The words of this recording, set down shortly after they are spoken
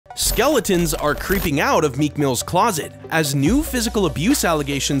Skeletons are creeping out of Meek Mill's closet as new physical abuse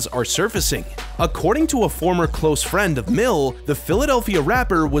allegations are surfacing. According to a former close friend of Mill, the Philadelphia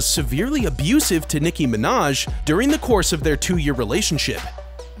rapper was severely abusive to Nicki Minaj during the course of their 2-year relationship.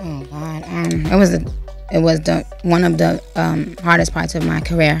 Oh God, it was one of the hardest parts of my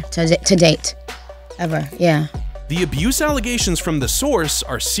career to date, ever. Yeah. The abuse allegations from the source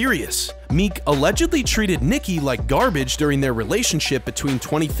are serious. Meek allegedly treated Nicki like garbage during their relationship between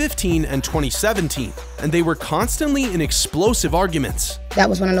 2015 and 2017, and they were constantly in explosive arguments. That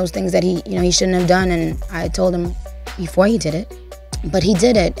was one of those things that he shouldn't have done, and I told him before he did it. But he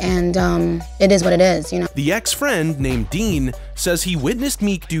did it, and it is what it is, The ex-friend, named Dean, says he witnessed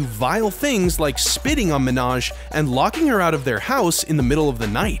Meek do vile things like spitting on Minaj and locking her out of their house in the middle of the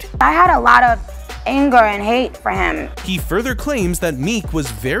night. I had a lot of anger and hate for him. He further claims that Meek was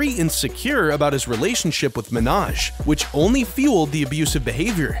very insecure about his relationship with Minaj, which only fueled the abusive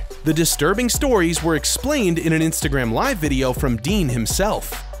behavior. The disturbing stories were explained in an Instagram Live video from Dean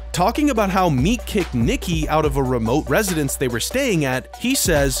himself. Talking about how Meek kicked Nicki out of a remote residence they were staying at, he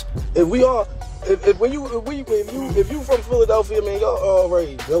says, If you from Philadelphia, man, y'all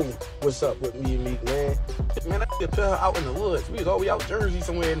already know what's up with me and Meek, man. Man, I put her out in the woods. We was all the way out Jersey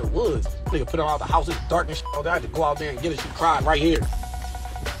somewhere in the woods. Nigga put her out the house, it's dark and shit. I had to go out there and get her. She cried right here.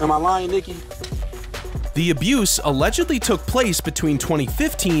 Am I lying, Nicki? The abuse allegedly took place between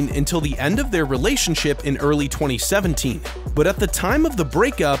 2015 until the end of their relationship in early 2017. But at the time of the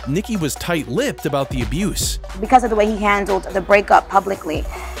breakup, Nicki was tight-lipped about the abuse. Because of the way he handled the breakup publicly.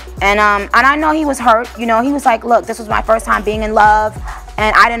 And I know he was hurt, he was like, look, this was my first time being in love,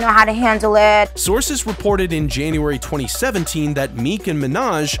 and I didn't know how to handle it. Sources reported in January 2017 that Meek and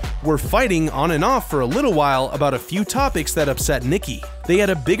Minaj were fighting on and off for a little while about a few topics that upset Nicki. They had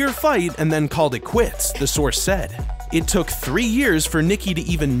a bigger fight and then called it quits, the source said. It took 3 years for Nicki to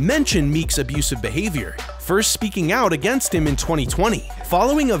even mention Meek's abusive behavior, first speaking out against him in 2020.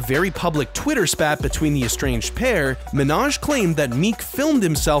 Following a very public Twitter spat between the estranged pair, Minaj claimed that Meek filmed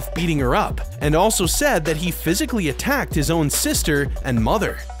himself beating her up, and also said that he physically attacked his own sister and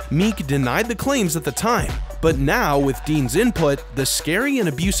mother. Meek denied the claims at the time, but now, with Dean's input, the scary and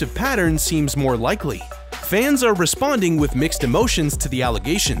abusive pattern seems more likely. Fans are responding with mixed emotions to the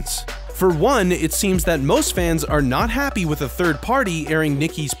allegations. For one, it seems that most fans are not happy with a third party airing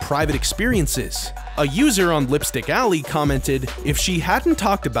Nicki's private experiences. A user on Lipstick Alley commented, "If she hadn't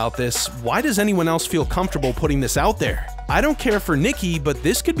talked about this, why does anyone else feel comfortable putting this out there? I don't care for Nicki, but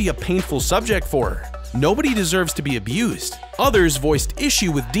this could be a painful subject for her. Nobody deserves to be abused." Others voiced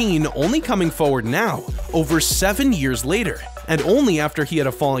issue with Dean only coming forward now, over 7 years later, and only after he had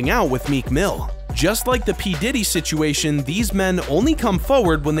a falling out with Meek Mill. Just like the P. Diddy situation, these men only come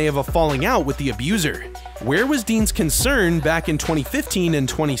forward when they have a falling out with the abuser. Where was Dean's concern back in 2015 and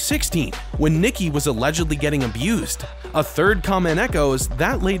 2016, when Nicki was allegedly getting abused? A third comment echoes,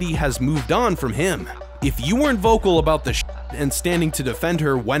 that lady has moved on from him. If you weren't vocal about the shit and standing to defend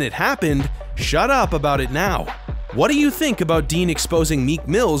her when it happened, shut up about it now. What do you think about Dean exposing Meek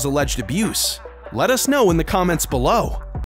Mill's alleged abuse? Let us know in the comments below.